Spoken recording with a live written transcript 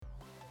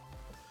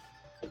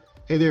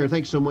Hey there,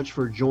 thanks so much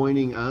for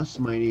joining us.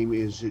 My name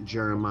is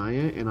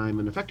Jeremiah, and I'm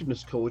an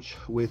effectiveness coach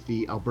with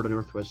the Alberta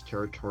Northwest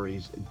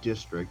Territories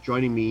District.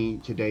 Joining me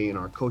today in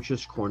our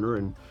Coaches Corner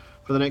and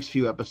for the next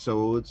few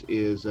episodes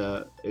is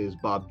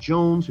Bob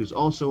Jones, who's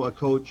also a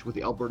coach with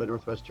the Alberta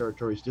Northwest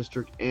Territories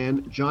District,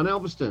 and John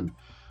Elveston,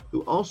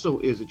 who also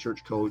is a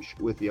church coach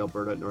with the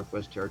Alberta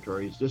Northwest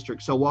Territories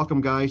District. So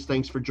welcome, guys.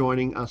 Thanks for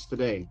joining us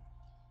today.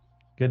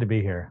 Good to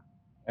be here.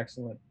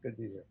 Excellent. Good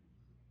to be here.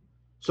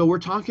 So we're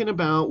talking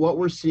about what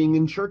we're seeing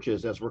in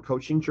churches as we're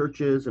coaching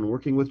churches and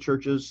working with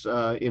churches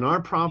in our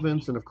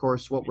province, and of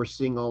course what we're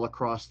seeing all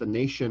across the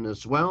nation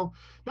as well,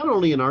 not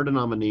only in our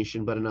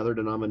denomination but in other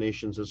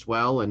denominations as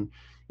well. And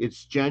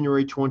it's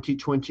January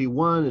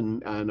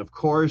 2021, and of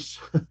course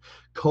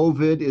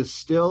COVID is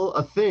still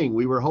a thing.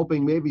 We were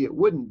hoping maybe it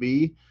wouldn't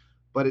be,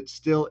 but it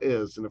still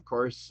is. And of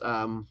course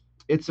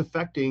it's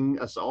affecting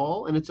us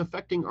all, and it's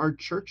affecting our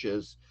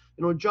churches.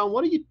 John,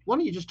 why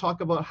don't you just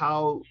talk about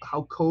how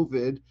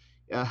COVID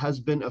has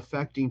been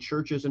affecting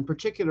churches and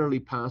particularly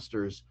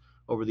pastors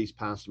over these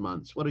past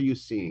months? What are you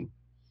seeing?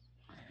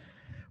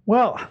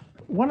 Well,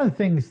 one of the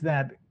things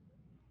that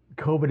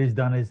COVID has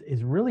done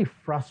is really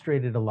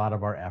frustrated a lot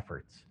of our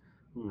efforts.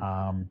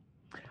 Hmm.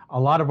 A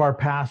lot of our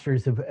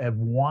pastors have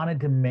wanted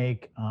to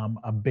make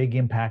a big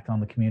impact on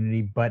the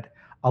community, but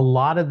a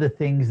lot of the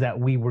things that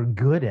we were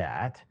good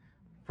at,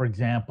 for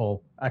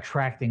example,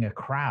 attracting a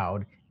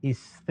crowd, is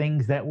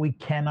things that we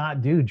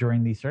cannot do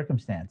during these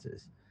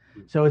circumstances.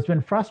 So it's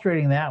been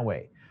frustrating that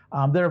way.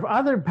 There are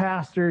other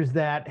pastors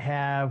that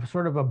have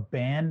sort of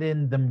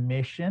abandoned the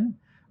mission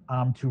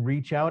to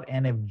reach out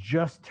and have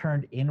just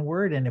turned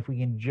inward. And if we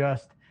can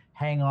just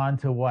hang on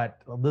to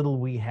what little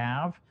we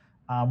have,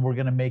 we're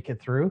going to make it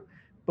through.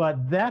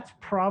 But that's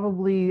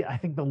probably, I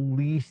think, the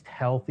least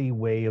healthy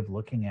way of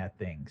looking at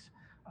things.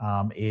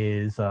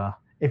 Is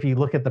if you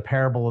look at the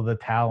parable of the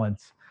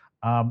talents,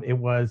 it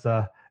was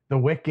the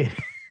wicked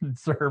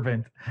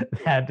servant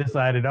that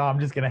decided, oh, I'm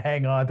just going to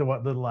hang on to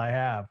what little I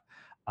have.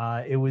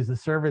 It was the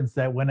servants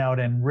that went out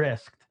and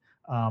risked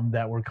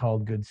that were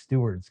called good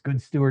stewards.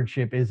 Good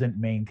stewardship isn't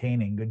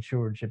maintaining, good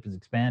stewardship is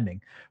expanding.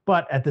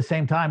 But at the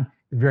same time,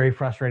 very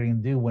frustrating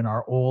to do when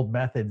our old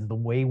methods, the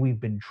way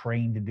we've been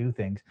trained to do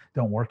things,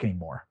 don't work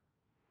anymore.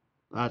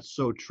 That's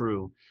so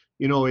true.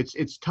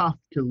 It's tough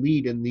to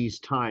lead in these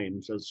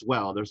times as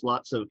well. There's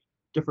lots of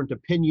different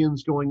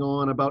opinions going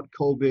on about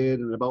COVID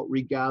and about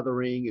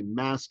regathering and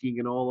masking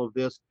and all of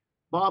this.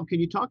 Bob,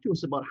 can you talk to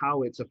us about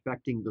how it's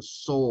affecting the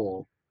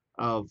soul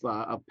of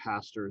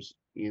pastors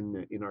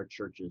in our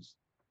churches?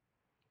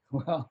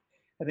 Well,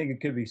 I think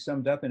it could be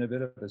summed up in a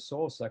bit of a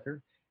soul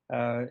sucker.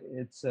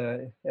 It's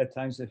at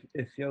times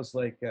it feels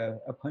like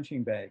a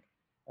punching bag,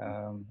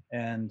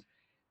 and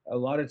a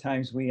lot of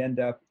times we end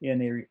up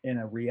in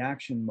a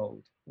reaction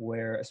mode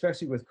where,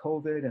 especially with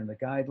COVID and the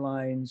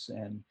guidelines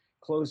and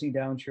closing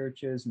down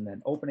churches and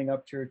then opening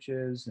up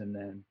churches and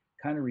then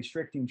kind of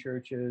restricting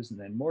churches and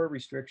then more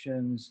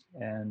restrictions,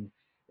 and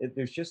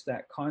there's just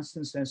that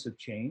constant sense of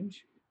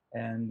change.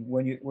 And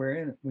when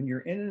you're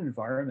in an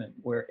environment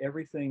where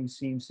everything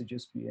seems to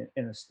just be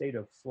in a state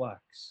of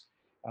flux,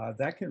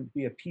 that can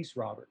be a peace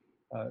robber.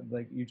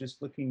 Like you're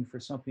just looking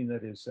for something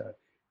that is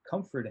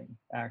comforting,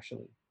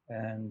 actually.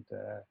 And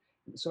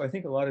so I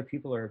think a lot of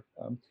people are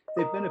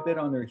they've been a bit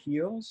on their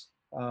heels,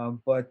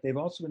 but they've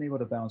also been able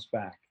to bounce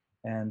back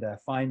and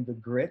find the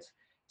grit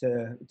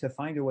to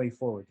find a way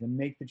forward, to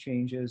make the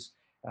changes,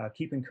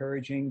 keep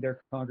encouraging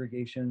their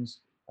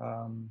congregations,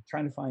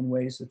 trying to find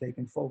ways that they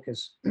can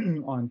focus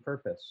on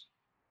purpose.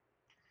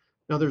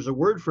 Now, there's a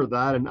word for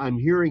that, and I'm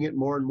hearing it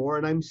more and more,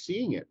 and I'm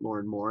seeing it more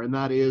and more, and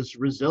that is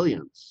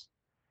resilience.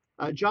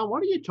 John, why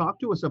don't you talk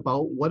to us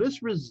about what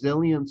does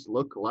resilience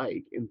look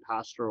like in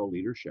pastoral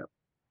leadership?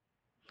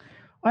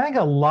 I think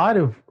a lot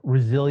of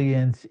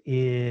resilience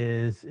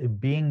is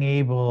being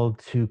able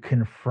to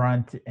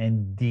confront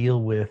and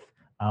deal with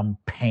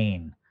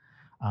pain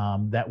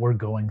that we're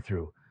going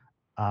through.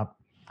 Uh,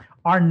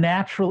 our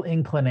natural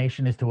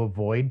inclination is to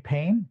avoid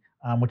pain,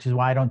 which is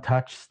why I don't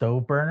touch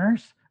stove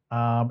burners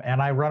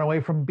and I run away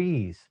from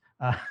bees.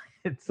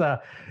 It's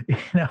you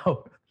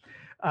know,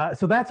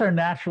 so that's our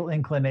natural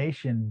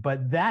inclination,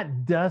 but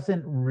that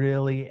doesn't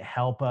really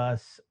help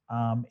us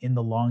in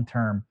the long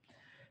term.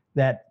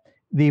 That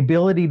the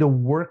ability to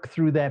work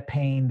through that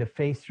pain, to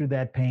face through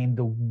that pain,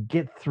 to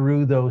get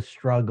through those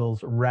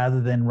struggles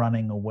rather than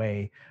running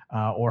away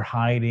or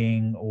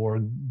hiding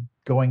or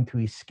going to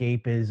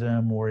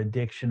escapism or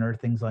addiction or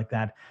things like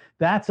that.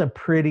 That's a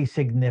pretty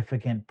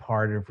significant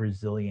part of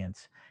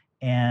resilience.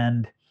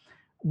 And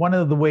one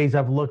of the ways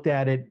I've looked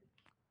at it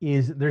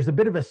is there's a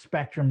bit of a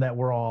spectrum that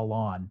we're all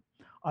on.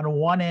 On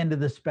one end of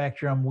the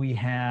spectrum, we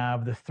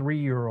have the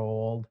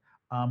 3-year-old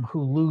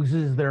who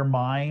loses their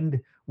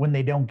mind when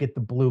they don't get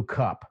the blue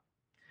cup.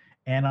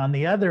 And on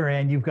the other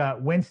end, you've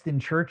got Winston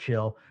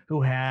Churchill,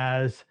 who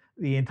has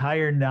the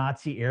entire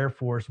Nazi Air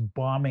Force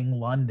bombing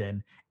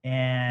London,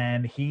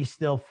 and he's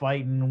still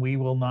fighting. We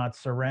will not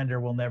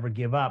surrender. We'll never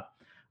give up.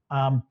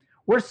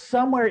 We're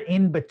somewhere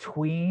in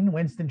between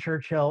Winston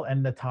Churchill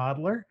and the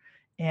toddler.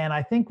 And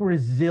I think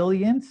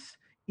resilience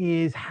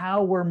is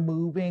how we're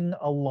moving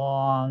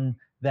along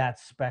that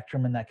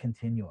spectrum and that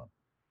continuum.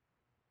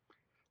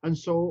 And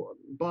so,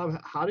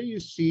 Bob, how do you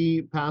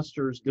see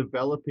pastors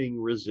developing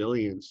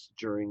resilience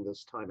during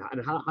this time?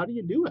 And how do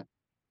you do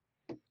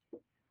it?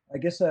 I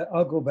guess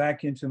I'll go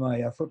back into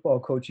my football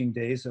coaching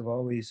days. I've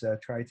always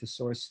tried to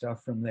source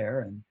stuff from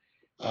there.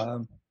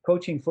 And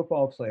coaching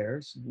football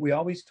players, we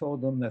always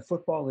told them that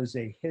football is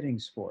a hitting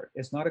sport.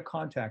 It's not a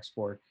contact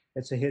sport,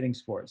 it's a hitting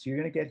sport. So you're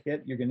going to get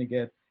hit, you're going to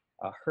get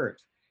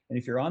hurt. And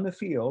if you're on the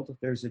field,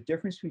 there's a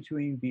difference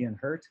between being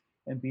hurt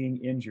and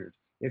being injured.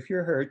 If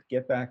you're hurt,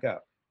 get back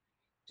up.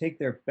 Take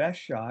their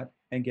best shot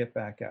and get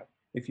back up.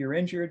 If you're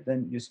injured,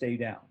 then you stay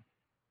down.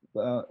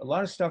 A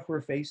lot of stuff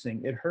we're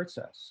facing, it hurts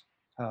us,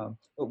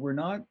 but we're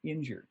not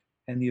injured.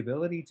 And the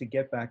ability to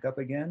get back up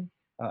again,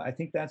 I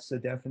think that's the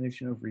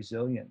definition of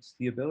resilience.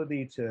 The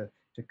ability to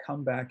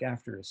come back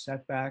after a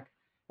setback,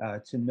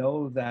 to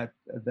know that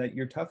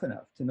you're tough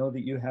enough, to know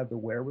that you have the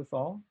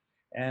wherewithal,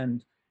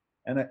 and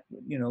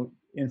you know,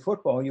 in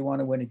football you want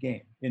to win a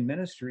game. In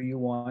ministry, you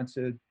want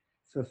to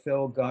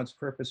fulfill God's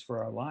purpose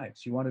for our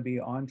lives. You want to be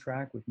on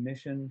track with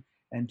mission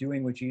and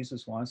doing what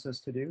Jesus wants us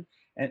to do.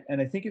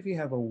 And I think if you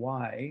have a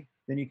why,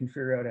 then you can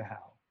figure out a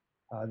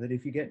how. That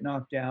if you get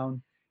knocked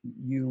down,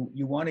 you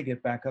want to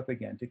get back up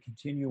again to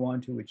continue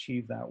on to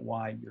achieve that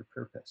why, your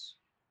purpose.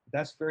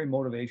 That's very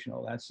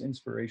motivational. That's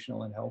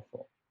inspirational and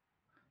helpful.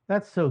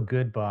 That's so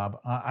good, Bob.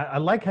 I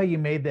like how you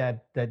made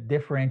that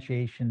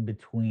differentiation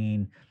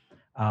between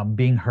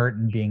being hurt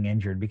and being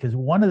injured, because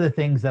one of the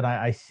things that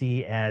I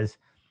see as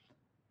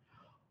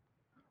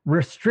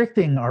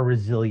restricting our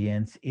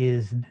resilience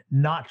is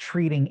not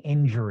treating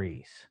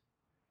injuries.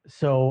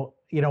 So,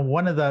 you know,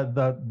 one of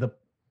the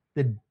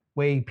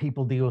way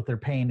people deal with their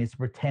pain is to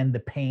pretend the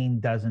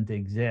pain doesn't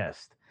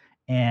exist.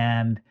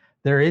 And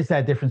there is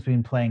that difference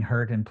between playing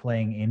hurt and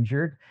playing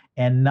injured,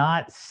 and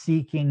not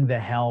seeking the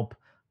help.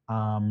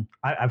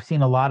 I've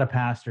seen a lot of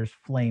pastors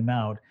flame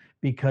out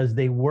because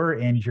they were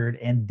injured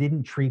and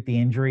didn't treat the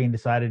injury and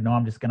decided, no,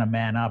 I'm just going to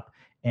man up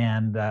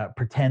and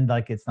pretend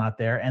like it's not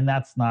there. And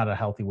that's not a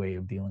healthy way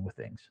of dealing with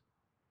things.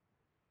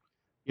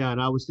 Yeah,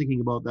 and I was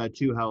thinking about that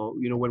too, how,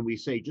 you know, when we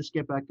say just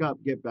get back up,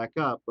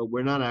 but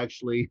we're not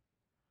actually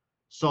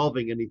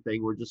solving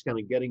anything. We're just kind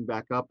of getting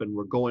back up and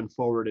we're going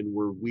forward and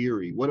we're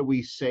weary. What do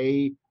we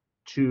say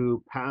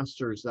to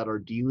pastors that are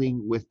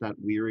dealing with that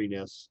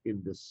weariness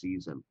in this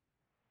season?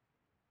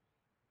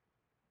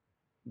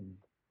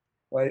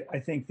 Well, I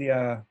think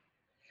the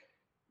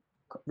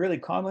really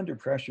calm under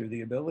pressure,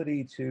 the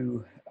ability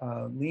to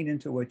lean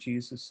into what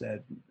Jesus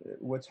said.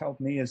 What's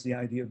helped me is the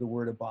idea of the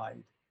word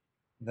abide,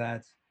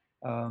 that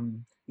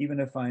even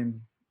if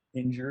I'm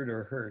injured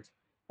or hurt,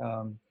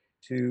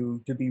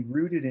 to be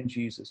rooted in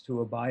Jesus,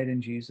 to abide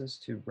in Jesus,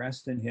 to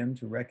rest in him,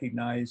 to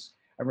recognize,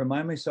 I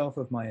remind myself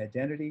of my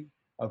identity,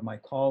 of my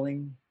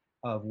calling,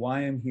 of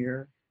why I'm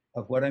here,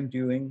 of what I'm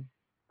doing,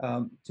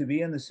 to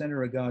be in the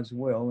center of God's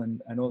will.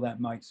 And I know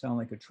that might sound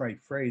like a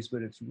trite phrase,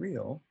 but it's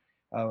real.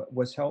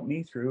 What's helped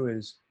me through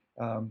is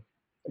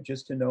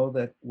just to know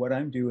that what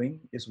I'm doing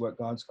is what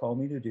God's called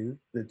me to do.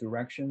 The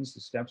directions,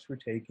 the steps we're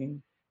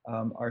taking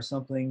are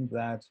something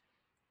that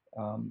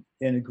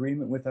in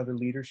agreement with other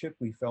leadership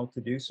we felt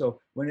to do.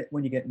 So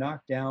when you get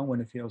knocked down, when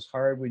it feels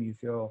hard, when you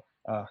feel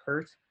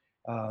hurt,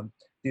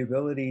 the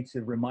ability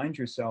to remind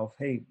yourself,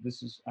 hey,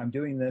 I'm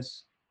doing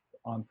this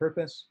on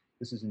purpose.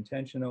 This is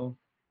intentional.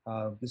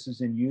 This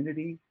is in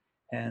unity,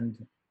 and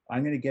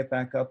I'm going to get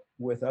back up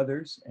with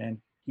others and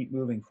keep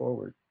moving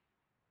forward.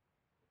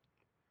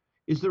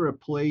 Is there a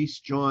place,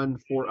 John,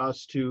 for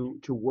us to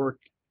work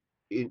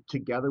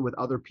together with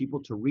other people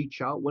to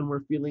reach out when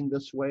we're feeling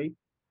this way?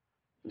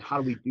 And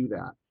how do we do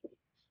that?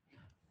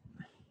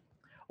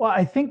 Well,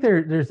 I think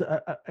there's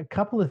a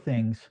couple of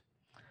things.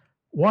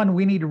 One,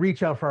 we need to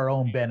reach out for our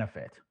own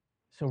benefit.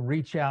 So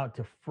reach out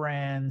to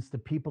friends, to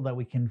people that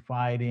we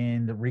confide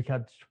in, to reach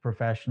out to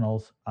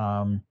professionals.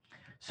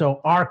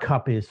 So our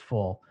cup is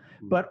full.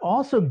 But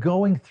also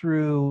going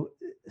through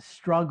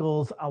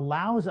struggles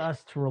allows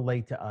us to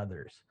relate to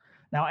others.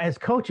 Now, as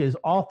coaches,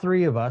 all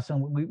three of us,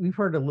 and we've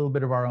heard a little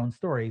bit of our own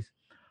stories,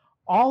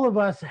 all of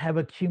us have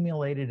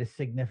accumulated a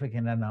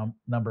significant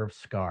number of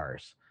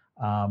scars.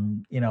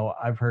 You know,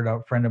 I've heard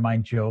a friend of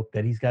mine joke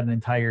that he's got an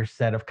entire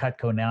set of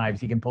Cutco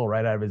knives he can pull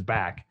right out of his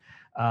back.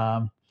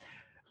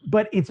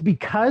 But it's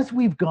because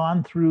we've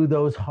gone through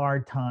those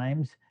hard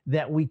times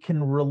that we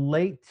can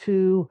relate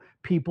to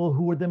people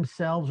who are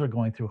themselves are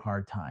going through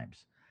hard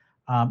times.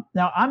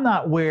 Now, I'm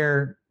not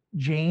where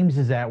James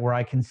is at, where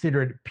I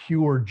consider it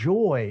pure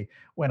joy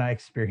when I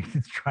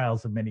experience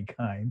trials of many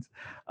kinds.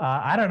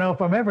 I don't know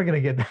if I'm ever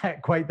going to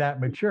get quite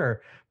that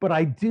mature, but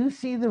I do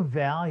see the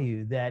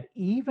value that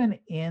even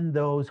in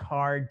those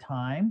hard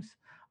times,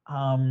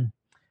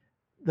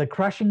 the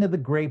crushing of the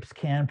grapes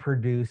can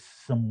produce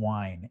some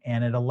wine,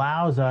 and it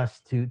allows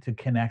us to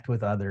connect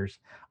with others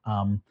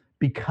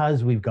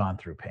because we've gone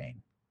through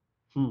pain.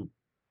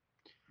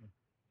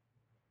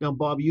 Now,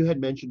 Bob, you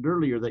had mentioned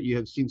earlier that you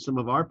had seen some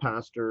of our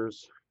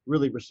pastors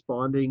really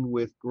responding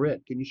with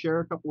grit. Can you share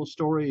a couple of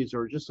stories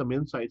or just some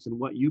insights in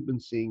what you've been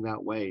seeing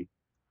that way?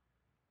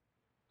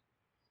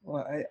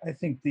 Well, I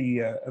think the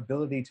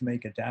ability to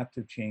make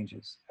adaptive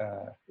changes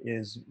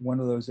is one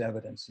of those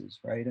evidences,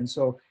 right? And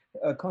so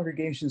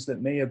congregations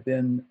that may have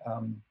been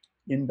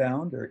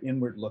inbound or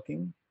inward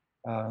looking,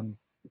 um,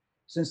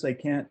 since they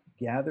can't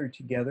gather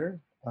together,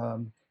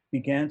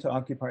 began to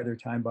occupy their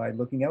time by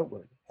looking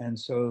outward. And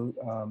so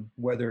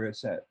whether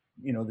it's at,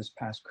 this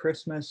past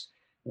Christmas,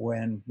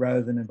 when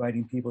rather than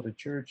inviting people to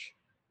church,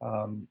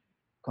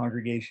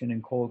 congregation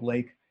in Cold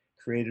Lake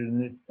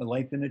created a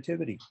like the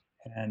Nativity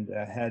and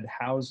had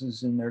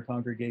houses in their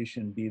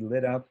congregation be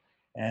lit up.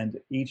 And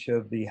each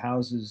of the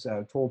houses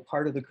told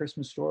part of the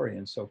Christmas story.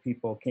 And so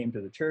people came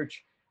to the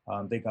church,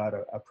 they got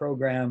a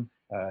program,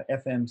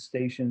 FM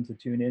station to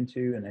tune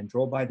into, and then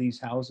drove by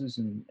these houses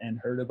and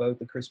heard about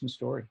the Christmas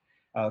story.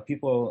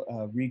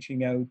 People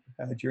reaching out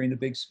during the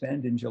big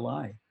spend in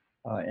July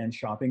and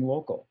shopping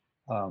local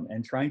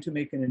and trying to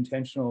make an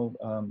intentional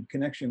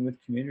connection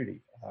with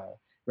community.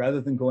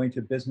 Rather than going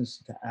to business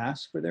to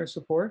ask for their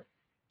support,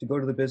 to go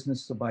to the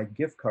business to buy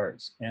gift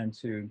cards and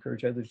to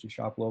encourage others to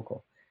shop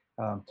local.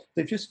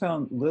 They've just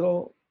found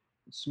little,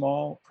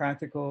 small,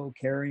 practical,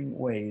 caring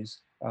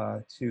ways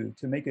to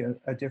make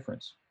a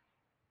difference.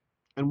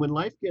 And when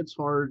life gets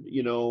hard,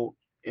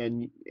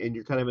 and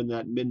you're kind of in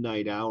that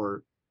midnight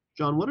hour,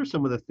 John, what are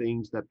some of the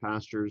things that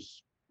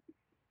pastors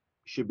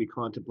should be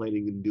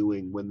contemplating and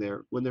doing when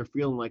they're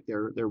feeling like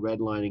they're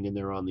redlining and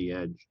they're on the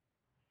edge?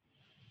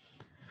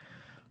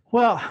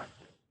 Well,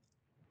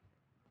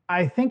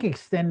 I think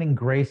extending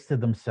grace to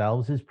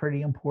themselves is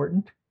pretty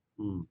important,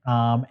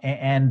 Mm,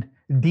 and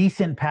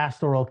decent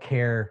pastoral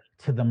care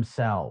to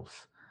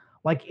themselves.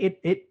 Like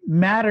it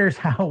matters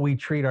how we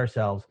treat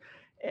ourselves.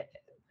 Eh,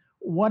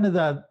 One of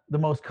the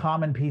most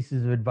common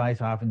pieces of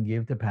advice I often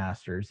give to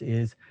pastors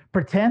is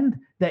pretend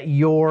that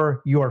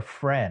you're your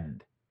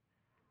friend.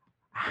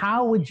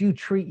 How would you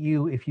treat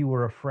you if you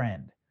were a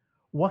friend?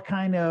 What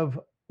kind of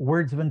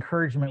words of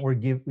encouragement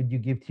would you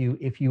give to you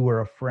if you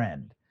were a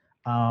friend?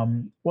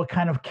 What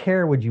kind of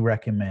care would you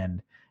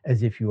recommend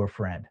as if you were a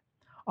friend?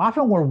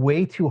 Often we're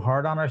way too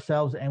hard on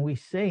ourselves and we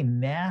say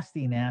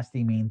nasty,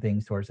 nasty, mean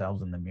things to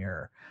ourselves in the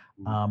mirror.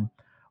 mm. Um,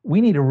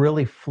 we need to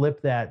really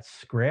flip that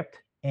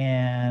script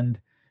and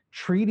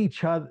treat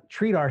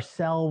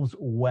ourselves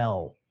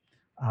well.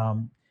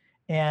 Um,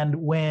 and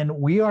when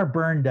we are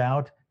burned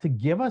out, to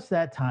give us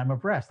that time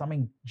of rest. I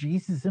mean,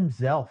 Jesus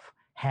himself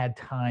had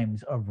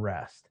times of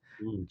rest.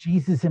 Mm.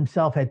 Jesus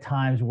himself had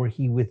times where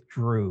he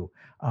withdrew,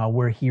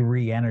 where he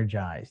re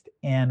energized.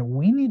 And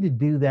we need to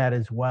do that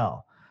as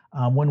well.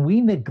 When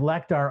we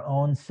neglect our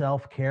own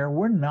self care,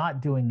 we're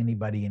not doing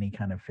anybody any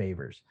kind of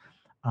favors.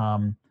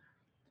 Um,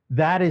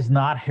 that is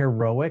not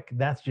heroic.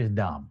 That's just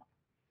dumb.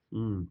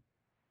 Mm.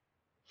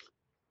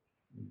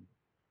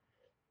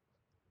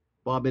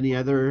 Bob, any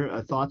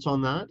other thoughts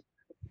on that?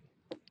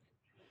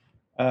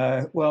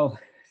 Well,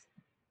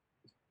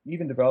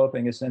 even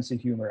developing a sense of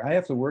humor. I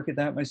have to work at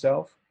that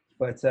myself,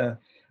 but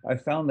I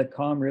found that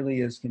calm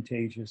really is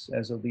contagious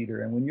as a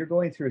leader. And when you're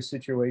going through a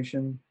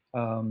situation,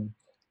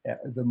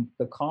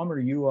 the calmer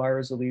you are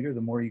as a leader,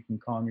 the more you can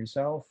calm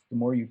yourself, the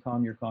more you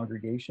calm your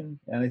congregation.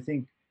 And I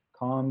think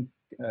calm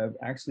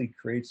actually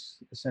creates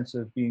a sense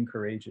of being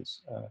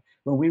courageous.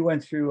 When we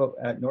went through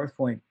at North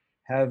Point,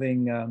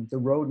 having the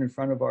road in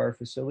front of our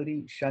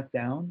facility shut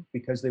down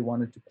because they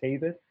wanted to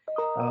pave it,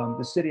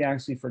 the city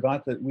actually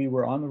forgot that we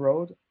were on the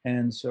road,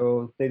 and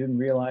so they didn't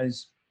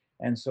realize.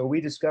 And so we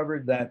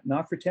discovered that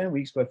not for 10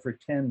 weeks, but for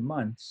 10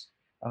 months,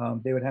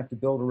 they would have to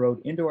build a road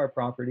into our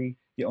property.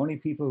 The only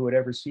people who would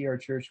ever see our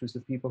church was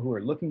the people who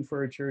were looking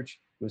for a church.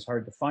 It was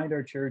hard to find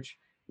our church.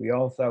 We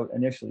all felt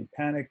initially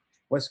panicked.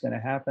 What's going to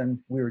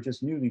happen? We were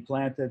just newly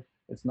planted.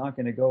 It's not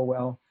going to go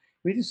well.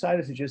 We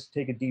decided to just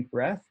take a deep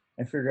breath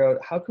and figure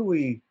out how could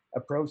we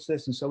approach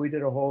this. And so we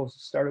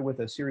started with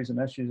a series of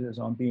messages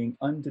on being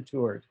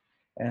undetoured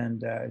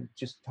and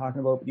just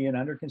talking about being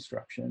under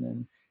construction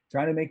and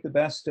trying to make the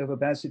best of a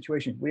bad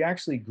situation. We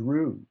actually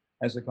grew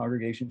as a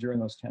congregation during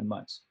those 10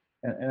 months.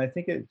 And I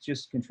think it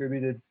just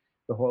contributed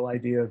the whole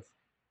idea of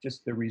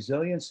just the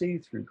resiliency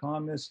through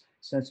calmness,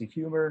 sense of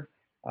humor,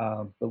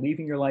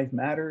 believing your life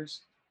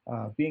matters,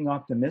 being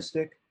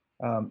optimistic,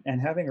 and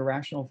having a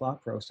rational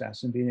thought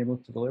process and being able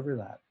to deliver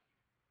that.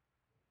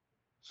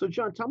 So,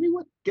 John, tell me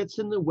what gets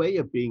in the way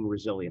of being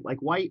resilient. Like,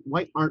 why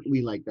aren't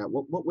we like that?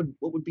 What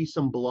would be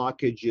some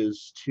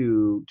blockages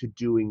to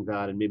doing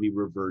that and maybe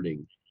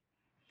reverting?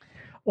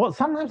 Well,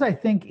 sometimes I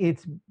think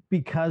it's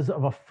because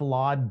of a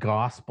flawed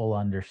gospel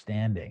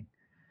understanding.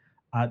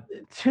 Uh,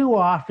 Too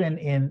often,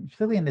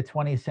 particularly in the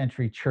 20th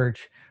century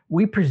church,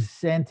 we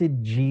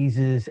presented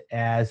Jesus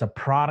as a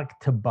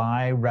product to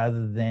buy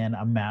rather than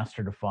a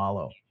master to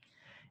follow.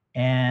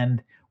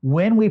 And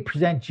when we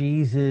present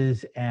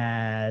Jesus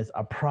as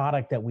a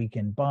product that we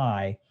can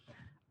buy,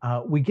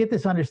 we get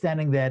this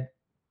understanding that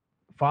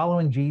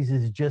following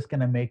Jesus is just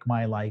going to make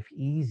my life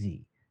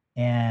easy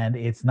and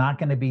it's not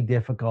going to be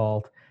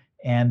difficult.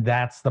 and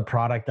that's the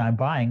product I'm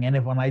buying. And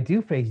if when I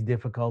do face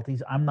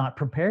difficulties, I'm not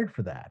prepared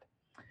for that.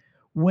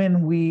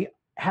 When we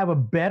have a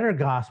better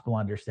gospel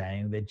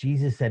understanding that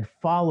Jesus said,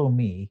 "Follow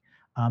me,"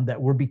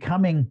 that we're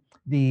becoming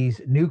these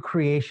new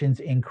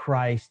creations in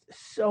Christ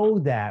so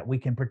that we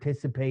can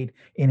participate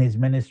in his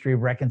ministry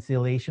of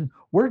reconciliation,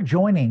 we're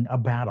joining a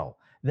battle.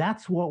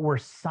 That's what we're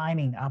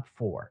signing up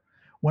for.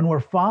 When we're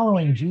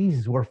following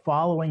Jesus, we're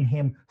following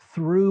him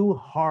through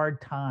hard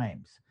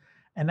times.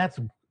 And that's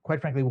quite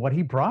frankly what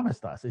he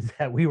promised us, is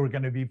that we were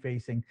going to be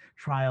facing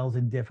trials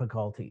and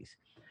difficulties.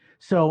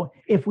 So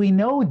if we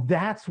know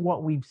that's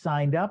what we've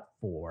signed up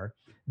for,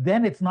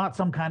 then it's not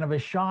some kind of a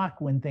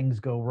shock when things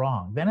go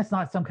wrong. Then it's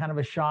not some kind of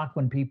a shock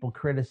when people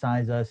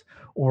criticize us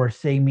or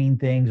say mean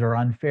things or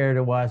unfair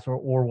to us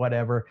or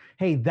whatever.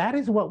 Hey, that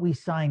is what we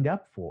signed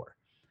up for.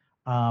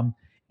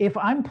 If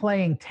I'm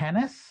playing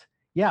tennis,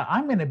 yeah,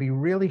 I'm going to be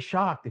really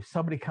shocked if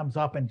somebody comes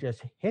up and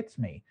just hits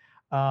me.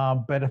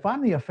 But if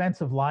I'm the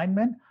offensive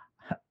lineman,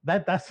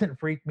 that doesn't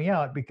freak me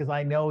out because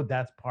I know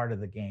that's part of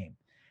the game.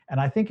 And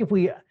I think if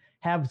we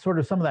have sort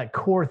of some of that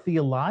core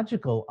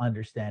theological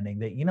understanding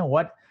that, you know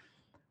what,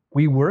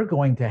 we were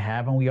going to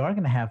have and we are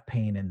going to have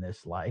pain in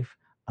this life.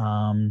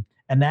 And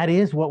that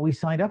is what we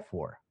signed up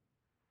for.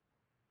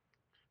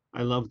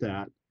 I love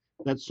that.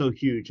 That's so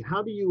huge.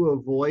 How do you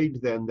avoid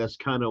then this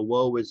kind of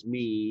woe is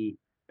me,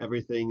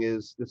 everything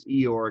is this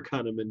Eeyore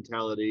kind of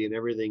mentality and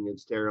everything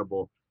is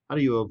terrible? How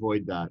do you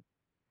avoid that?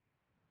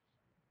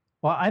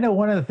 Well, I know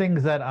one of the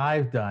things that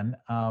I've done,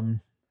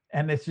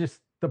 and it's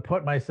just to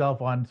put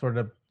myself on sort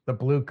of the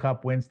blue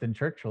cup Winston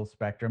Churchill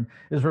spectrum,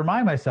 is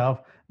remind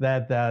myself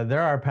that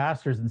there are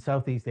pastors in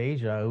Southeast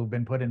Asia who've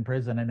been put in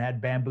prison and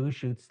had bamboo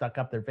shoots stuck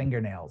up their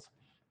fingernails.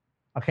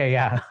 Okay,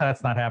 yeah,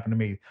 that's not happened to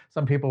me.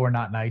 Some people were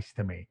not nice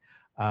to me.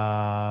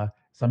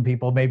 Some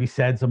people maybe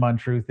said some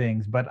untrue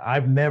things, but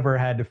I've never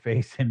had to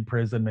face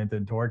imprisonment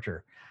and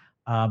torture.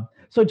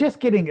 So just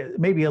getting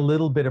maybe a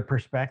little bit of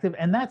perspective,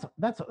 and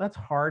that's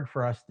hard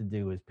for us to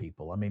do as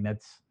people. I mean,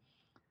 it's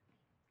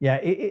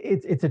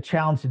a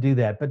challenge to do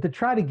that, but to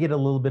try to get a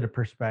little bit of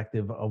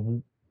perspective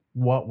of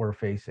what we're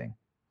facing.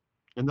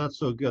 And that's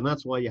so good. And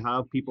that's why you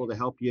have people to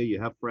help you.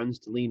 You have friends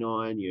to lean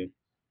on. You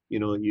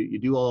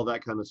do all of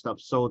that kind of stuff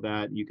so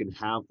that you can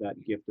have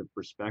that gift of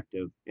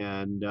perspective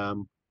and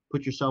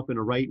put yourself in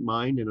a right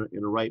mind,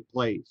 in a right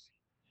place.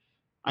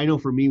 I know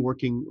for me,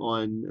 working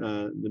on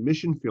the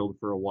mission field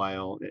for a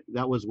while,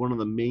 that was one of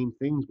the main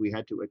things we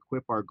had to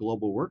equip our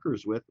global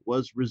workers with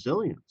was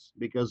resilience,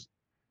 because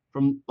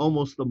from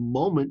almost the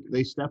moment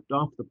they stepped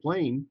off the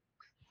plane,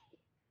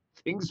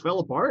 things fell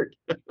apart.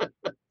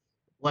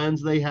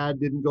 Plans they had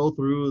didn't go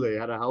through. They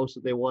had a house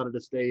that they wanted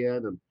to stay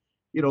in, and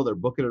they're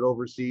booking it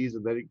overseas,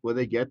 and then when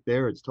they get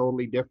there, it's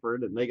totally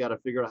different, and they got to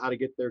figure out how to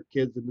get their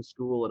kids into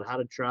school and how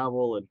to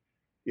travel, and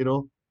you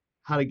know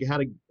how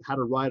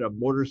to ride a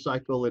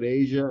motorcycle in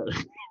Asia.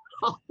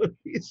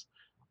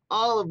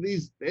 all of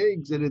these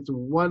things, and it's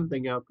one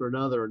thing after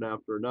another and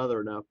after another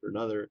and after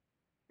another.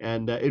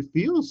 And it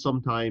feels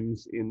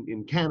sometimes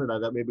in Canada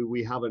that maybe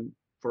we haven't,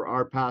 for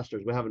our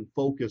pastors, we haven't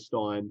focused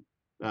on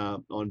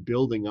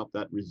building up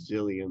that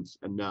resilience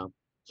enough.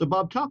 So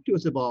Bob, talk to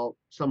us about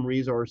some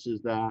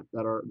resources that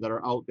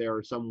are out there,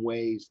 or some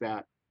ways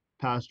that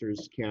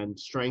pastors can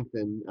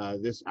strengthen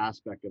this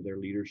aspect of their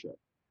leadership.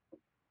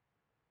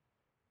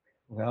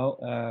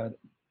 Well,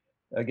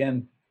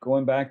 again,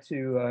 going back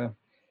to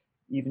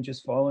even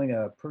just following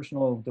a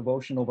personal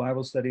devotional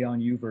Bible study on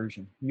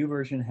YouVersion.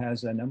 YouVersion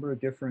has a number of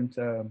different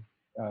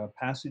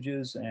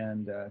passages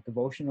and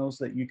devotionals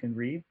that you can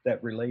read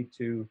that relate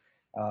to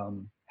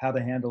how to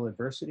handle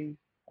adversity,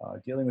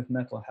 dealing with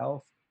mental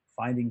health,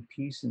 finding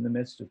peace in the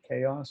midst of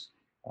chaos.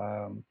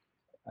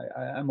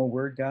 I'm a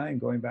word guy, and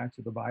going back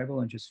to the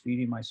Bible and just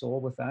feeding my soul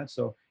with that.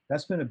 So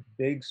that's been a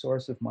big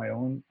source of my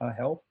own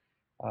help.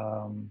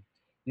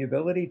 The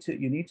ability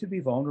you need to be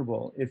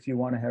vulnerable if you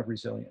want to have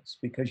resilience,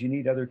 because you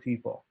need other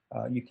people.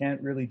 You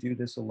can't really do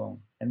this alone.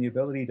 And the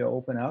ability to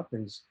open up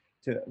is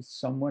to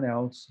someone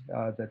else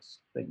that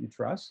you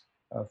trust,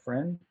 a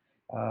friend,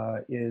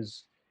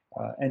 is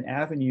an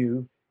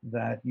avenue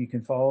that you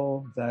can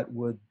follow that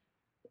would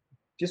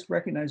just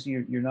recognize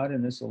you're not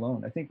in this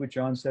alone. I think what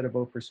John said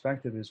about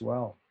perspective as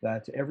well,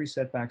 that every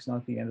setback's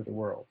not the end of the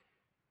world.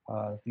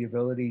 The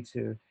ability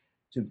to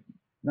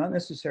not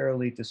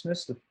necessarily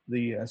dismiss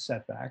the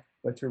setback,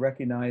 but to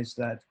recognize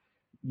that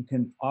you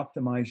can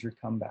optimize your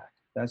comeback.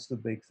 That's the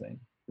big thing,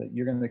 that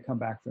you're going to come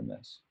back from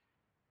this.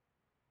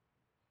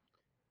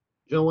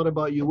 Joe, what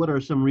about you? What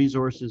are some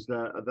resources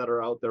that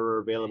are out there or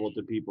available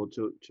to people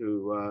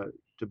to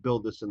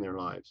build this in their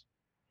lives?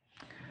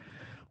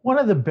 One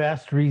of the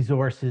best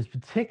resources,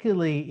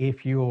 particularly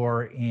if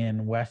you're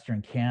in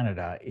Western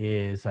Canada,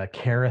 is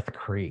Carith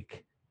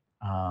Creek.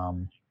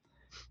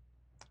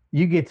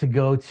 You get to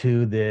go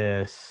to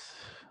this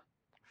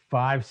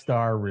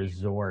 5-star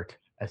resort,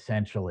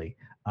 essentially,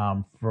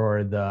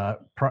 for the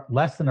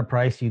less than a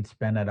price you'd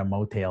spend at a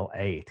Motel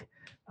 8,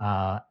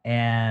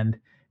 and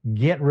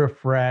get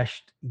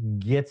refreshed,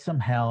 get some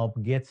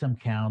help, get some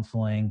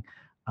counseling.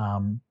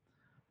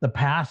 The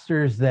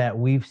pastors that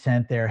we've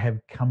sent there have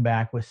come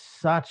back with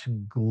such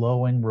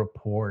glowing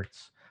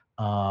reports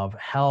of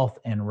health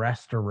and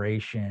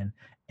restoration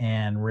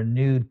and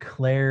renewed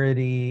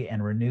clarity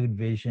and renewed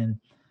vision.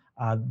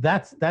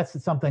 That's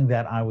something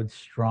that I would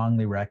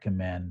strongly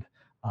recommend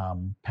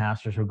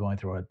pastors who are going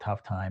through a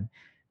tough time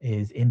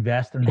is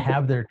invest and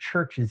have their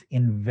churches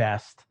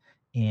invest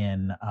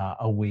in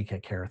a week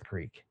at Carith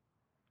Creek.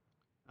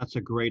 That's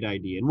a great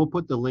idea. And we'll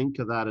put the link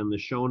to that in the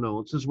show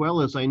notes, as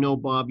well as I know,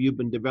 Bob, you've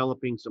been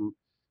developing some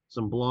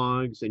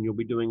blogs and you'll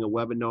be doing a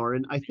webinar.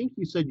 And I think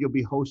you said you'll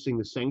be hosting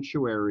the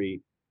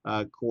Sanctuary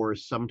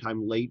course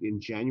sometime late in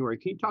January.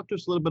 Can you talk to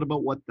us a little bit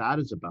about what that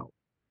is about?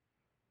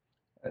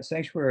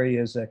 Sanctuary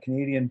is a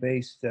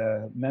Canadian-based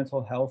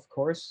mental health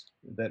course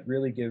that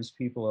really gives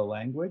people a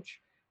language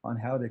on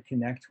how to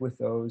connect with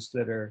those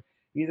that are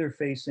either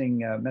facing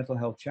mental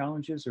health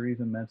challenges or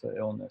even mental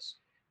illness.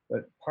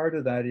 But part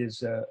of that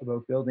is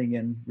about building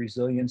in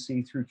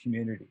resiliency through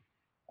community,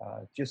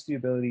 just the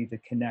ability to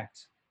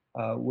connect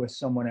with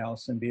someone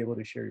else and be able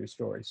to share your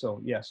story.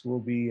 So yes, we'll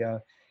be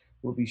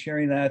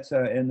sharing that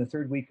in the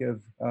third week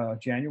of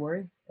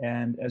January.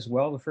 And as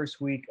well, the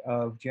first week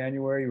of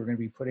January, we're going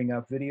to be putting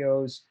up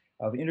videos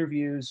of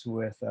interviews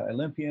with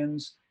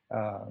Olympians,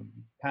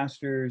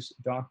 pastors,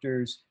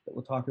 doctors that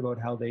will talk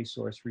about how they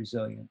source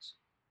resilience.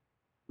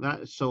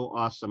 That is so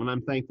awesome. And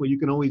I'm thankful. You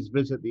can always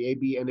visit the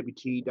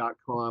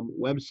abnwt.com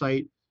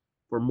website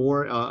for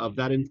more of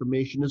that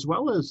information, as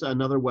well as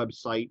another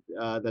website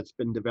that's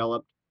been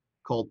developed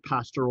called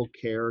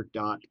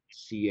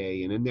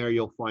pastoralcare.ca. And in there,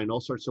 you'll find all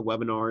sorts of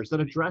webinars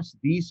that address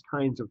these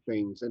kinds of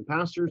things. And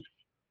pastors,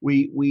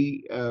 we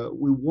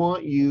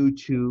want you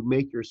to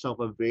make yourself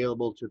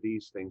available to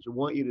these things. We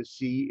want you to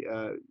see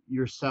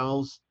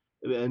yourselves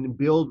and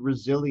build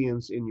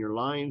resilience in your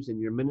lives, in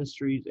your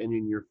ministries, and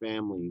in your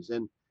families.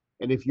 And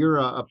if you're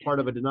a part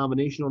of a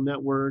denominational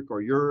network,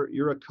 or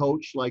you're a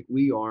coach like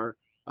we are,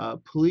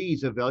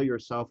 please avail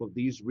yourself of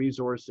these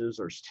resources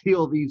or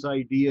steal these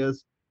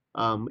ideas.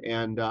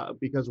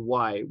 Because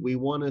why? We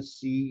want to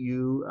see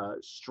you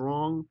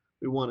strong.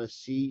 We want to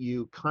see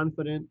you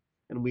confident,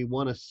 and we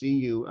want to see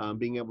you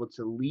being able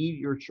to lead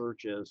your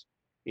churches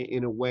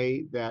in a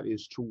way that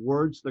is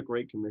towards the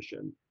Great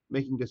Commission,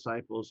 making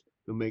disciples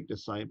who make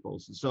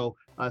disciples. And so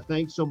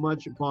thanks so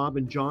much, Bob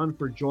and John,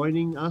 for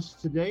joining us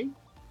today.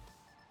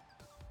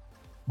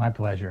 My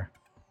pleasure.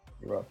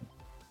 You're welcome.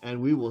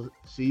 And we will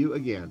see you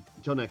again.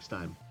 Until next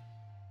time.